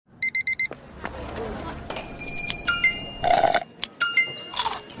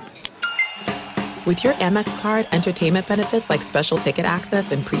With your Amex card, entertainment benefits like special ticket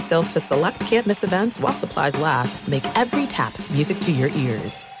access and pre-sales to select campus events while supplies last, make every tap music to your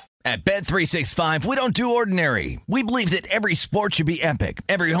ears. At Bet365, we don't do ordinary. We believe that every sport should be epic.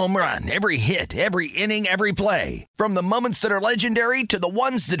 Every home run, every hit, every inning, every play. From the moments that are legendary to the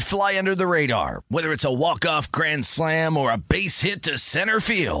ones that fly under the radar. Whether it's a walk-off grand slam or a base hit to center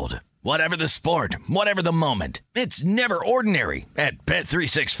field. Whatever the sport, whatever the moment. It's never ordinary at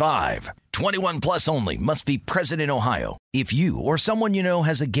Bet365. 21 plus only. Must be present in Ohio. If you or someone you know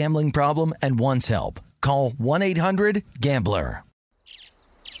has a gambling problem and wants help, call 1-800-GAMBLER.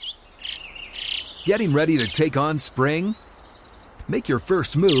 Getting ready to take on spring? Make your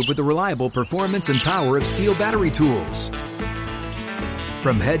first move with the reliable performance and power of Steel battery tools.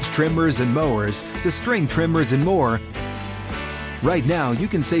 From hedge trimmers and mowers to string trimmers and more, right now you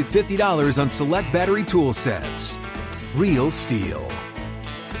can save $50 on select battery tool sets. Real Steel.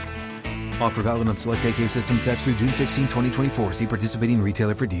 Offer valid on select AK system sets through June 16, 2024. See participating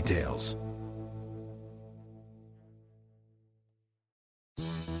retailer for details.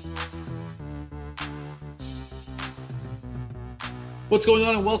 What's going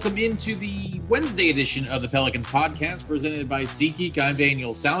on, and welcome into the Wednesday edition of the Pelicans podcast presented by SeatGeek. I'm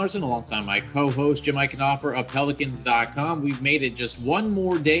Daniel Sallerson alongside my co-host Jim Eichenhofer of Pelicans.com. We've made it just one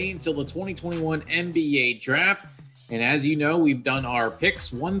more day until the 2021 NBA draft. And as you know, we've done our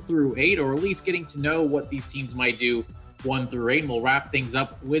picks 1 through 8, or at least getting to know what these teams might do 1 through 8. And we'll wrap things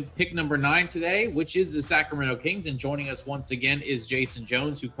up with pick number 9 today, which is the Sacramento Kings. And joining us once again is Jason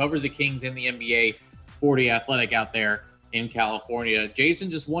Jones, who covers the Kings and the NBA for The Athletic out there in California. Jason,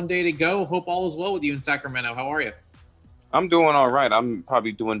 just one day to go. Hope all is well with you in Sacramento. How are you? I'm doing all right. I'm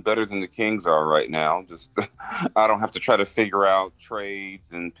probably doing better than the Kings are right now. Just I don't have to try to figure out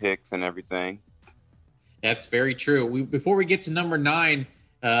trades and picks and everything. That's very true. Before we get to number 9,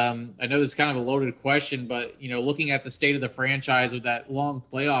 I know this is kind of a loaded question, but looking at the state of the franchise with that long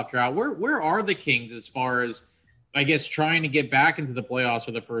playoff drought, where are the Kings as far as, I guess, trying to get back into the playoffs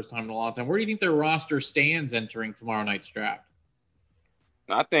for the first time in a long time? Where do you think their roster stands entering tomorrow night's draft?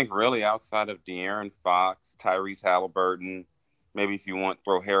 I think really outside of De'Aaron Fox, Tyrese Halliburton, maybe if you want to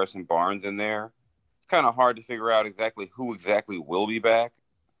throw Harrison Barnes in there, it's kind of hard to figure out who exactly will be back.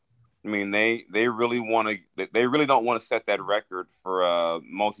 I mean, they really don't want to set that record for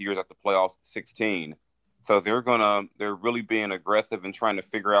most years at the playoffs 16. So they're really being aggressive and trying to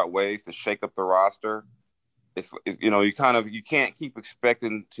figure out ways to shake up the roster. You can't keep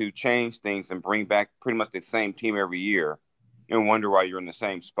expecting to change things and bring back pretty much the same team every year and wonder why you're in the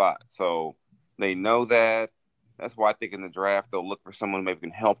same spot. So they know that. That's why I think in the draft they'll look for someone who maybe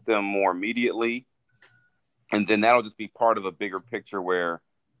can help them more immediately. And then that'll just be part of a bigger picture where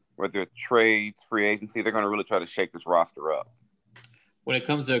whether it's trades, free agency, they're going to really try to shake this roster up. When it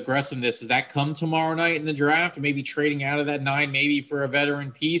comes to aggressiveness, does that come tomorrow night in the draft? Maybe trading out of that 9, maybe for a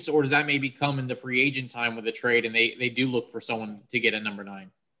veteran piece, or does that maybe come in the free agent time with a trade and they do look for someone to get at number 9?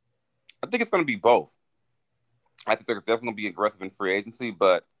 I think it's going to be both. I think they're definitely going to be aggressive in free agency,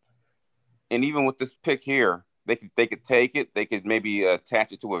 and even with this pick here, they could take it. They could maybe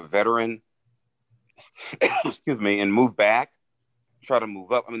attach it to a veteran, and move back. Try to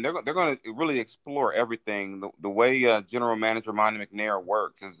move up. I mean, they're going to really explore everything. The way General Manager Monty McNair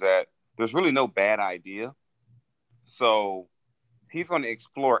works is that there's really no bad idea. So he's going to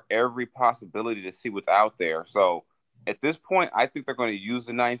explore every possibility to see what's out there. So at this point, I think they're going to use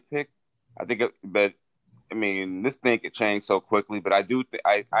the 9th pick. This thing could change so quickly. But I do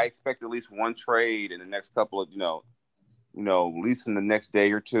I expect at least one trade in the next couple of at least in the next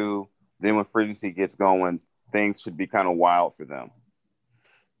day or two. Then when free agency gets going, things should be kind of wild for them.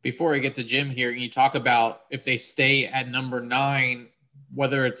 Before I get to Jim here, you talk about if they stay at number 9,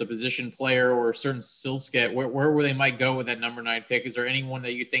 whether it's a position player or a certain skill set, where they might go with that number 9 pick. Is there anyone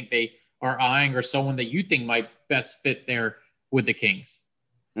that you think they are eyeing, or someone that you think might best fit there with the Kings?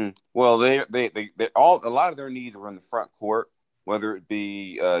 Well, a lot of their needs are in the front court, whether it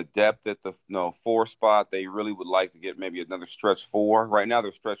be depth at the 4 spot. They really would like to get maybe another stretch 4. Right now,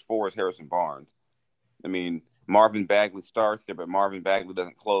 their stretch 4 is Harrison Barnes. I mean, Marvin Bagley starts there, but Marvin Bagley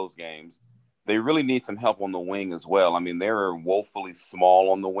doesn't close games. They really need some help on the wing as well. I mean, they were woefully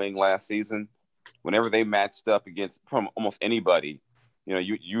small on the wing last season. Whenever they matched up against almost anybody,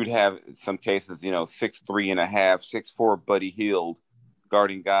 you'd have in some cases, 6'3 and a half, 6'4 Buddy Hield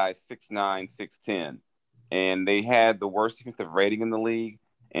guarding guys 6'9, 6'10. And they had the worst defensive rating in the league.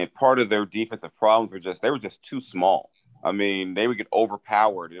 And part of their defensive problems they were just too small. I mean, they would get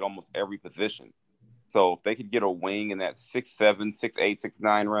overpowered at almost every position. So if they could get a wing in that 6'7", 6'8",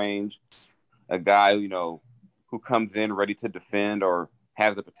 6'9" range, a guy, who comes in ready to defend or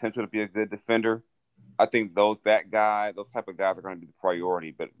has the potential to be a good defender, I think those type of guys are going to be the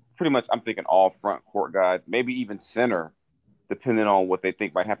priority. But pretty much, I'm thinking all front court guys, maybe even center, depending on what they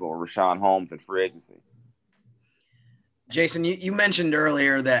think might happen with Richaun Holmes and free agency. Jason, you mentioned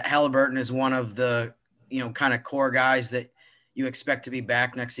earlier that Haliburton is one of the, kind of core guys that you expect to be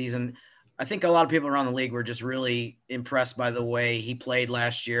back next season. I think a lot of people around the league were just really impressed by the way he played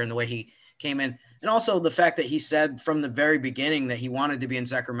last year and the way he came in. And also the fact that he said from the very beginning that he wanted to be in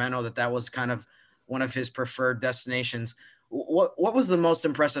Sacramento, that was kind of one of his preferred destinations. What was the most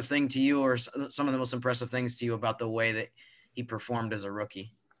impressive thing to you, or some of the most impressive things to you about the way that he performed as a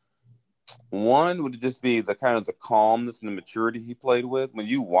rookie? One would just be the kind of the calmness and the maturity he played with. When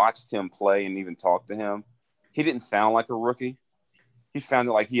you watched him play and even talk to him, he didn't sound like a rookie. He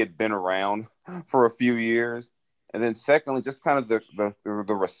sounded like he had been around for a few years. And then secondly, just kind of the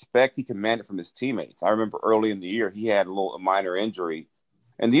respect he commanded from his teammates. I remember early in the year, he had a minor injury,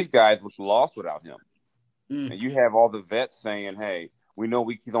 and these guys was lost without him. And you have all the vets saying, hey, we know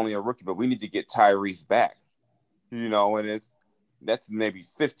he's only a rookie, but we need to get Tyrese back. And that's maybe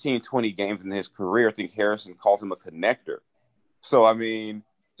 15, 20 games in his career. I think Harrison called him a connector. So, I mean,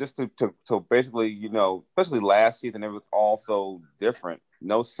 just to basically, especially last season, it was all so different.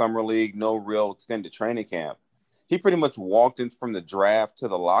 No summer league, no real extended training camp. He pretty much walked in from the draft to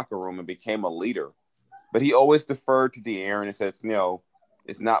the locker room and became a leader. But he always deferred to De'Aaron and said,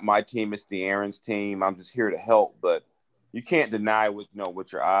 it's not my team, it's De'Aaron's team. I'm just here to help. But you can't deny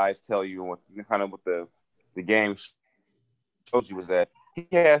what your eyes tell you and what the game shows you, is that he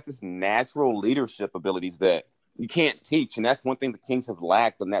has this natural leadership abilities that you can't teach. And that's one thing the Kings have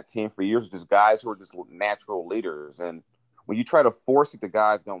lacked on that team for years, just guys who are just natural leaders. And when you try to force it, the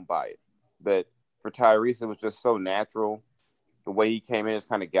guys don't buy it. But for Tyrese, it was just so natural. The way he came in has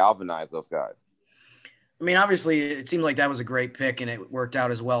kind of galvanized those guys. I mean, obviously, it seemed like that was a great pick, and it worked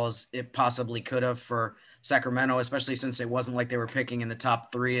out as well as it possibly could have for Sacramento, especially since it wasn't like they were picking in the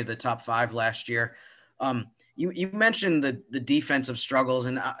top 3 of the top 5 last year. You mentioned the defensive struggles,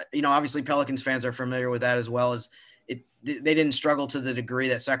 and obviously Pelicans fans are familiar with that as well. As they didn't struggle to the degree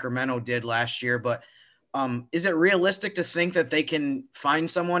that Sacramento did last year. But is it realistic to think that they can find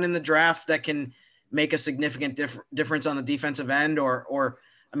someone in the draft that can make a significant difference on the defensive end, or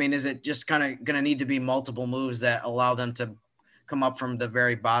I mean, is it just kind of going to need to be multiple moves that allow them to come up from the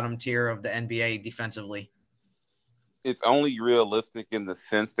very bottom tier of the NBA defensively? It's only realistic in the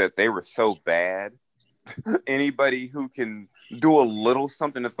sense that they were so bad. Anybody who can do a little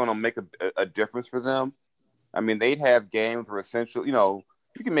something that's going to make a difference for them. I mean, they'd have games where essentially, you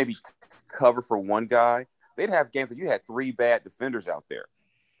can maybe cover for one guy. They'd have games where you had 3 bad defenders out there.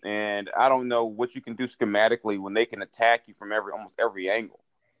 And I don't know what you can do schematically when they can attack you from almost every angle.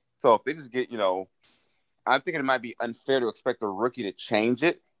 So if they just get, I'm thinking it might be unfair to expect a rookie to change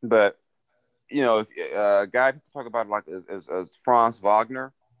it. But, if a guy people talk about like as Franz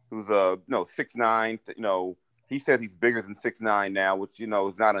Wagner, who's 6'9", he says he's bigger than 6'9" now, which,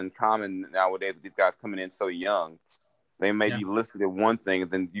 is not uncommon nowadays with these guys coming in so young. They may be listed at one thing,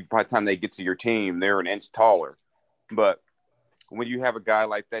 and then by the time they get to your team, they're an inch taller. But when you have a guy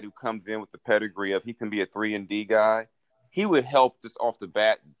like that who comes in with the pedigree of he can be a 3-and-D guy, he would help just off the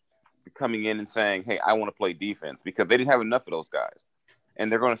bat coming in and saying, hey, I want to play defense, because they didn't have enough of those guys. And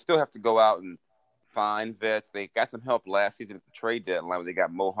they're going to still have to go out and find vets. They got some help last season at the trade deadline where they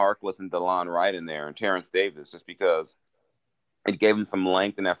got Mo Harkless and DeLon Wright in there and Terrence Davis, just because it gave them some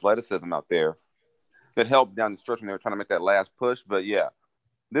length and athleticism out there that helped down the stretch when they were trying to make that last push. But, yeah,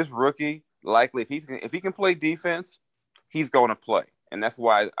 this rookie, likely, if he can play defense, he's going to play. And that's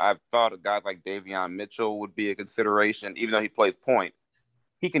why I've thought of guys like Davion Mitchell would be a consideration. Even though he plays point,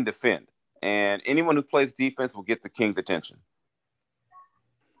 he can defend. And anyone who plays defense will get the Kings' attention.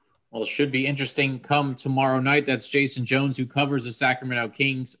 Well, it should be interesting come tomorrow night. That's Jason Jones, who covers the Sacramento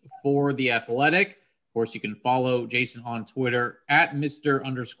Kings for The Athletic. Of course, you can follow Jason on Twitter at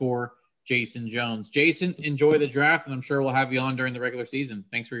Mr._Jason Jones. Jason, enjoy the draft, and I'm sure we'll have you on during the regular season.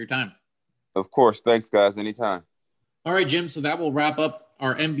 Thanks for your time. Of course. Thanks, guys. Anytime. All right, Jim. So that will wrap up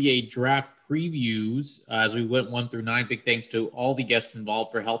our NBA draft previews as we went 1 through 9. Big thanks to all the guests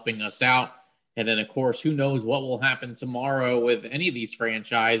involved for helping us out. And then, of course, who knows what will happen tomorrow with any of these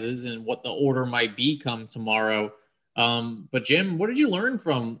franchises and what the order might be come tomorrow. But, Jim, what did you learn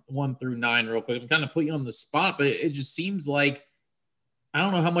from 1 through 9 real quick? I'm kind of put you on the spot, but it just seems like I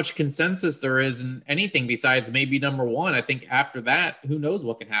don't know how much consensus there is in anything besides maybe number 1. I think after that, who knows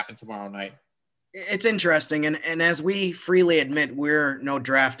what can happen tomorrow night. It's interesting. And as we freely admit, we're no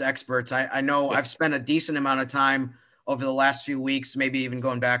draft experts. I know. Yes. I've spent a decent amount of time over the last few weeks, maybe even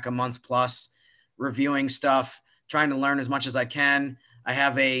going back a month plus, reviewing stuff, trying to learn as much as I can. I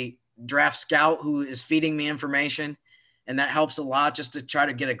have a draft scout who is feeding me information, and that helps a lot just to try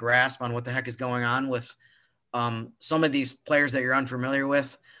to get a grasp on what the heck is going on with some of these players that you're unfamiliar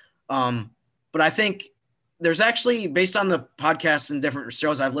with. But I think there's actually, based on the podcasts and different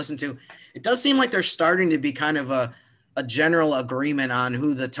shows I've listened to, it does seem like there's starting to be kind of a general agreement on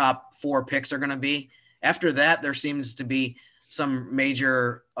who the top 4 picks are going to be. After that, there seems to be some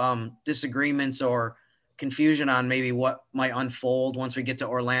major disagreements or confusion on maybe what might unfold once we get to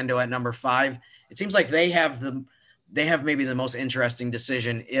Orlando at number 5. It seems like they have maybe the most interesting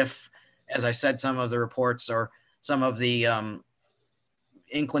decision if, as I said, some of the reports or some of the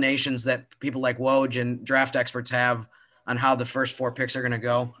inclinations that people like Woj and draft experts have on how the first 4 picks are going to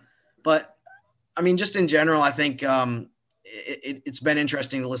go. But I mean, just in general, I think it's been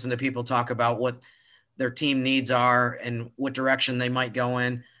interesting to listen to people talk about what their team needs are and what direction they might go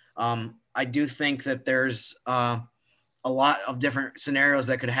in. I do think that there's a lot of different scenarios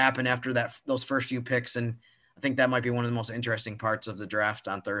that could happen after those first few picks. And I think that might be one of the most interesting parts of the draft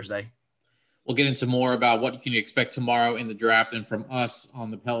on Thursday. We'll get into more about what you can expect tomorrow in the draft and from us on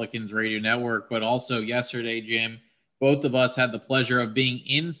the Pelicans Radio Network. But also yesterday, Jim, both of us had the pleasure of being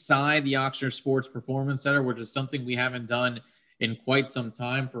inside the Ochsner Sports Performance Center, which is something we haven't done in quite some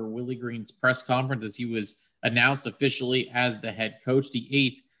time, for Willie Green's press conference as he was announced officially as the head coach, the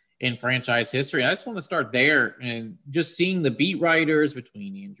 8th in franchise history. I just want to start there and just seeing the beat writers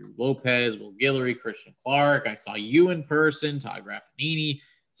between Andrew Lopez, Will Guillory, Christian Clark. I saw you in person, Todd Graffinini.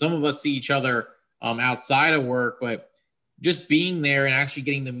 Some of us see each other outside of work, but just being there and actually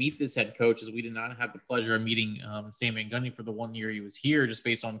getting to meet this head coach, as we did not have the pleasure of meeting Stan Van Gundy for the 1 year he was here, just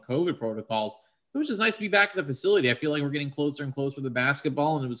based on COVID protocols. It was just nice to be back at the facility. I feel like we're getting closer and closer to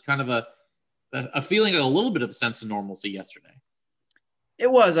basketball, and it was kind of a feeling of a little bit of a sense of normalcy yesterday.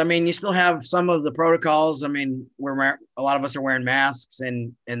 It was. I mean, you still have some of the protocols. I mean, a lot of us are wearing masks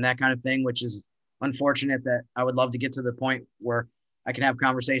and that kind of thing, which is unfortunate. That I would love to get to the point where I can have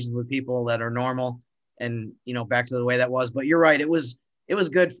conversations with people that are normal and, back to the way that was. But you're right. It was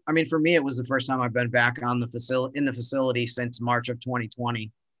good. I mean, for me, it was the first time I've been back in the facility since March of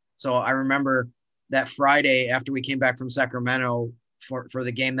 2020. So I remember that Friday after we came back from Sacramento for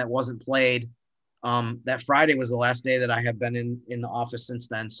the game that wasn't played. That Friday was the last day that I have been in the office since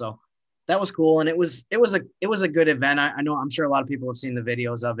then. So that was cool. And it was a good event. I'm sure a lot of people have seen the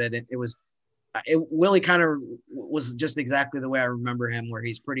videos of it. Willie kind of was just exactly the way I remember him, where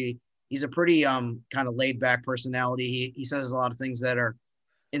he's a pretty kind of laid back personality. He says a lot of things that are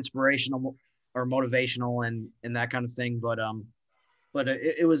inspirational or motivational and that kind of thing. But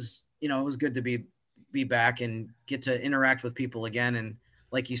it was good to be back and get to interact with people again. And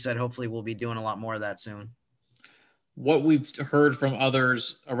like you said, hopefully we'll be doing a lot more of that soon. What we've heard from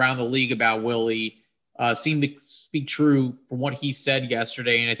others around the league about Willie seemed to speak true from what he said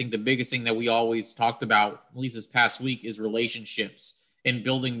yesterday. And I think the biggest thing that we always talked about, at least this past week, is relationships and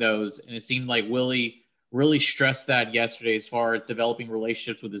building those. And it seemed like Willie really stressed that yesterday as far as developing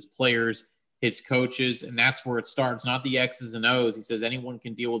relationships with his players, his coaches. And that's where it starts, not the X's and O's. He says anyone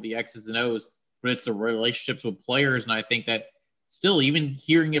can deal with the X's and O's, but it's the relationships with players. And I think that still, even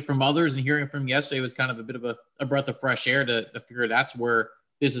hearing it from others and hearing it from yesterday was kind of a bit of a breath of fresh air to figure that's where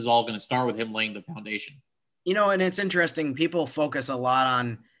this is all going to start, with him laying the foundation. And it's interesting. People focus a lot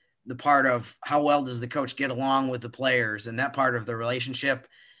on the part of how well does the coach get along with the players and that part of the relationship.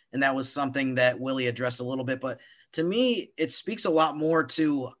 And that was something that Willie addressed a little bit. But to me, it speaks a lot more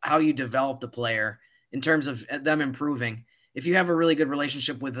to how you develop the player in terms of them improving. If you have a really good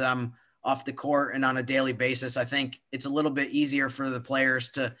relationship with them off the court and on a daily basis, I think it's a little bit easier for the players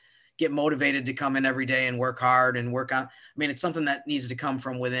to get motivated to come in every day and work hard and work on. I mean, it's something that needs to come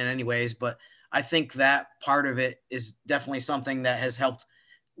from within anyways, but I think that part of it is definitely something that has helped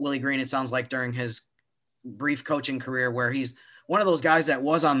Willie Green, it sounds like, during his brief coaching career, where he's one of those guys that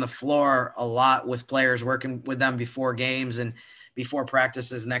was on the floor a lot with players, working with them before games and before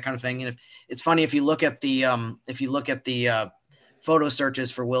practices and that kind of thing. And it's funny, if you look at the photo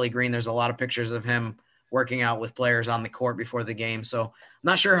searches for Willie Green, there's a lot of pictures of him working out with players on the court before the game. So I'm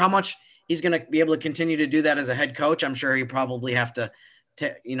not sure how much he's going to be able to continue to do that as a head coach. I'm sure he probably have to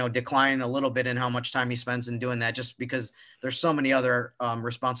decline a little bit in how much time he spends in doing that, just because there's so many other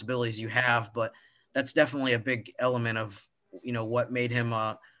responsibilities you have. But that's definitely a big element of, what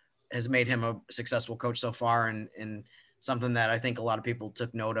has made him a successful coach so far, and something that I think a lot of people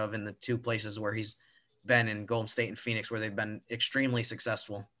took note of in the two places where he's been, in Golden State and Phoenix, where they've been extremely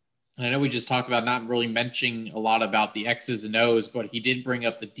successful. And I know we just talked about not really mentioning a lot about the X's and O's, but he did bring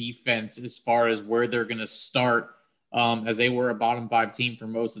up the defense as far as where they're going to start, as they were a bottom 5 team for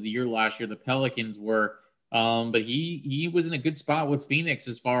most of the year last year. The Pelicans were But he was in a good spot with Phoenix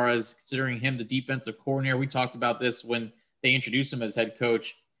as far as considering him the defensive coordinator. We talked about this when they introduced him as head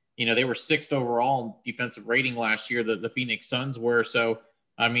coach. They were 6th overall in defensive rating last year, the Phoenix Suns were. So,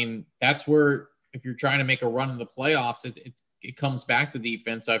 I mean, that's where if you're trying to make a run in the playoffs, it comes back to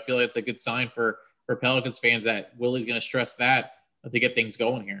defense. So I feel like it's a good sign for Pelicans fans that Willie's going to stress that to get things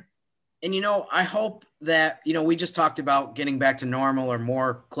going here. And, I hope that, we just talked about getting back to normal or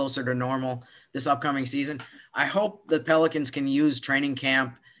more closer to normal this upcoming season. I hope the Pelicans can use training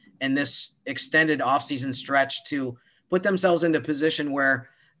camp and this extended offseason stretch to put themselves into a position where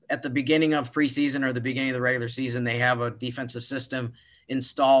at the beginning of preseason or the beginning of the regular season, they have a defensive system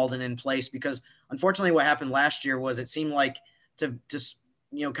installed and in place. Because unfortunately what happened last year was it seemed like to just,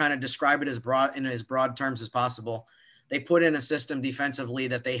 kind of describe it as broad terms as possible. They put in a system defensively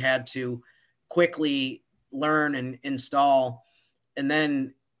that they had to quickly learn and install. And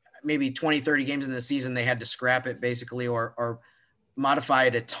then maybe 20, 30 games in the season, they had to scrap it basically, or modify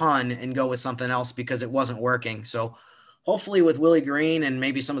it a ton and go with something else because it wasn't working. So hopefully with Willie Green and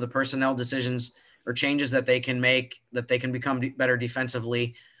maybe some of the personnel decisions or changes that they can make, that they can become better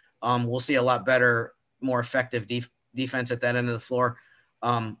defensively. We'll see a lot better, more effective defense at that end of the floor.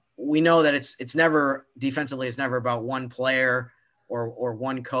 We know that it's never defensively. It's never about one player or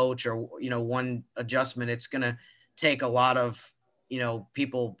one coach or, one adjustment. It's going to take a lot of,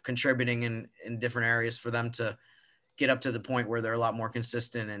 people contributing in different areas for them to get up to the point where they're a lot more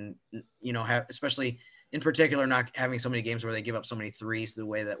consistent and, especially in particular, not having so many games where they give up so many threes the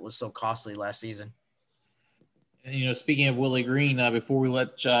way that was so costly last season. And, speaking of Willie Green, before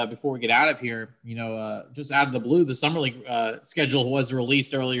we get out of here, just out of the blue, the Summer League schedule was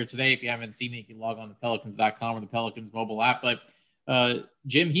released earlier today. If you haven't seen it, you can log on to Pelicans.com or the Pelicans mobile app. But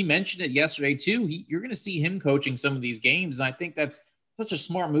Jim, he mentioned it yesterday too. You're going to see him coaching some of these games. And I think that's such a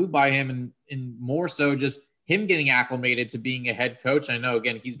smart move by him and more so just him getting acclimated to being a head coach. I know,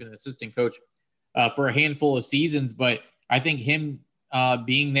 again, he's been an assistant coach for a handful of seasons, but I think him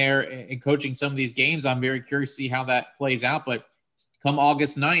being there and coaching some of these games, I'm very curious to see how that plays out. But come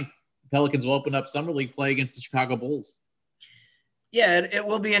August 9th, Pelicans will open up Summer League play against the Chicago Bulls. Yeah, it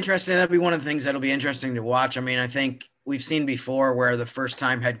will be interesting. That'll be one of the things that'll be interesting to watch. I mean, I think we've seen before where the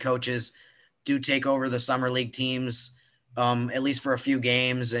first-time head coaches do take over the Summer League teams, at least for a few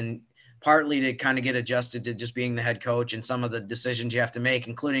games, and partly to kind of get adjusted to just being the head coach and some of the decisions you have to make,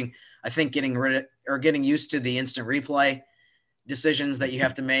 including, I think, getting used to the instant replay decisions that you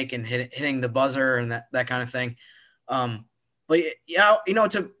have to make and hitting the buzzer and that kind of thing. But yeah,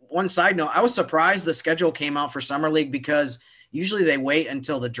 to one side note, I was surprised the schedule came out for Summer League because usually they wait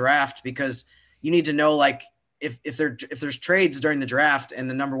until the draft because you need to know, like, if there's trades during the draft and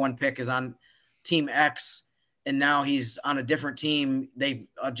the number one pick is on team X and now he's on a different team, they've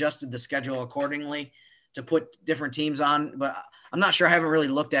adjusted the schedule accordingly to put different teams on. But I'm not sure. I haven't really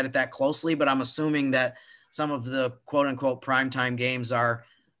looked at it that closely, but I'm assuming that some of the quote unquote primetime games are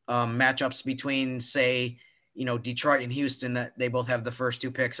matchups between, say, Detroit and Houston, that they both have the first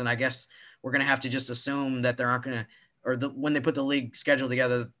 2 picks. And I guess we're going to have to just assume that there aren't going to, when they put the league schedule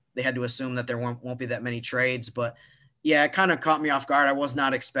together, they had to assume that there won't be that many trades. But yeah, it kind of caught me off guard. I was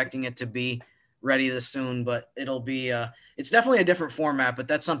not expecting it to be ready this soon, but it'll be it's definitely a different format, but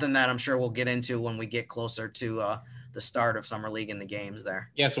that's something that I'm sure we'll get into when we get closer to the start of Summer League and the games there.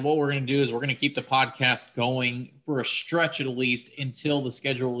 Yeah, so what we're going to do is we're going to keep the podcast going for a stretch at least until the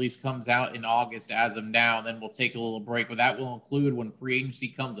schedule release comes out in August as of now. Then we'll take a little break, but that will include when free agency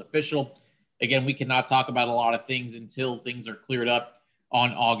comes official. Again, we cannot talk about a lot of things until things are cleared up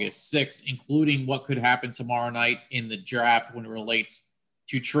on August 6th, including what could happen tomorrow night in the draft when it relates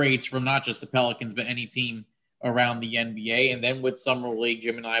to trades from not just the Pelicans, but any team around the NBA. And then with Summer League,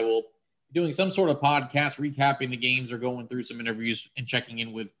 Jim and I will be doing some sort of podcast recapping the games or going through some interviews and checking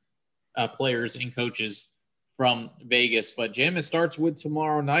in with players and coaches from Vegas. But Jim, it starts with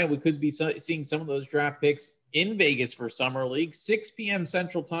tomorrow night. We could be seeing some of those draft picks in Vegas for Summer League. 6 p.m.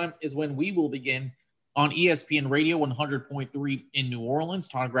 Central Time is when we will begin on ESPN Radio 100.3 in New Orleans.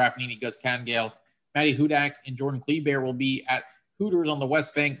 Todd Graffinini, Gus Kattengale, Matty Hudak, and Jordan Kleber will be at Hooters on the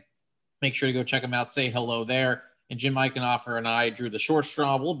West Bank. Make sure to go check them out. Say hello there. And Jim Eichenhofer and I, Drew the Short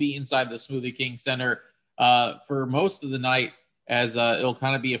Straw, will be inside the Smoothie King Center for most of the night, as it'll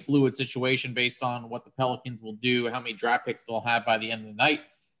kind of be a fluid situation based on what the Pelicans will do, how many draft picks they'll have by the end of the night.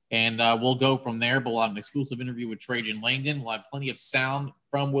 And we'll go from there. But we'll have an exclusive interview with Trajan Langdon. We'll have plenty of sound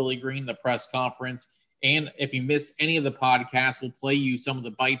from Willie Green, the press conference. And if you missed any of the podcasts, we'll play you some of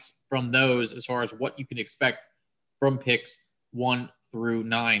the bites from those as far as what you can expect from picks 1 through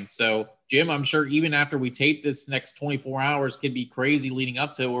 9. So, Jim, I'm sure even after we tape this, next 24 hours could be crazy leading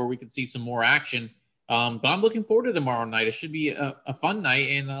up to where we could see some more action But I'm looking forward to tomorrow night. It should be a fun night,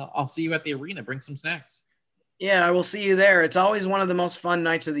 and I'll see you at the arena. Bring some snacks. Yeah, I will see you there. It's always one of the most fun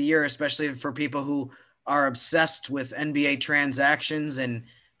nights of the year, especially for people who are obsessed with NBA transactions and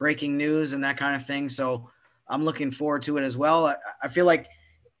breaking news and that kind of thing. So I'm looking forward to it as well. I feel like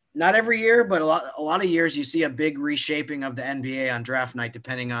not every year, but a lot of years you see a big reshaping of the NBA on draft night,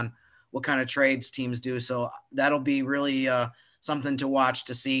 depending on what kind of trades teams do. So that'll be really something to watch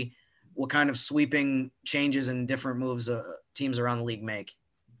to see what kind of sweeping changes and different moves teams around the league make.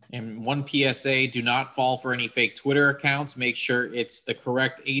 And one PSA, do not fall for any fake Twitter accounts. Make sure it's the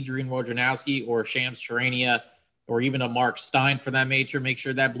correct Adrian Wojnarowski or Shams Charania or even a Mark Stein for that nature. Make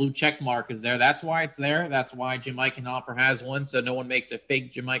sure that blue check mark is there. That's why it's there. That's why Jim Eichenhofer has one, so no one makes a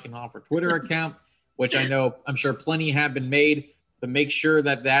fake Jim Eichenhofer Twitter account, which I'm sure plenty have been made. But make sure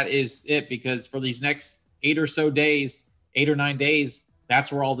that is it, because for these next 8 or 9 days,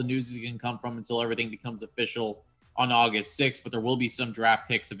 that's where all the news is going to come from until everything becomes official on August 6th, but there will be some draft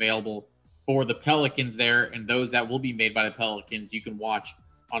picks available for the Pelicans there, and those that will be made by the Pelicans, you can watch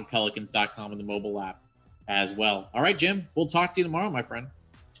on Pelicans.com in the mobile app as well. All right, Jim, we'll talk to you tomorrow, my friend.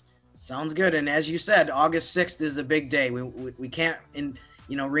 Sounds good. And as you said, August 6th is a big day. We can't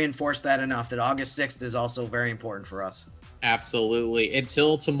reinforce that enough, that August 6th is also very important for us. Absolutely.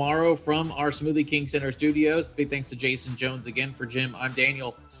 Until tomorrow from our Smoothie King Center studios, big thanks to Jason Jones again. For Jim, I'm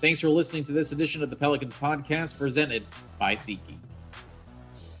Daniel. Thanks for listening to this edition of the Pelicans podcast presented by SeatGeek.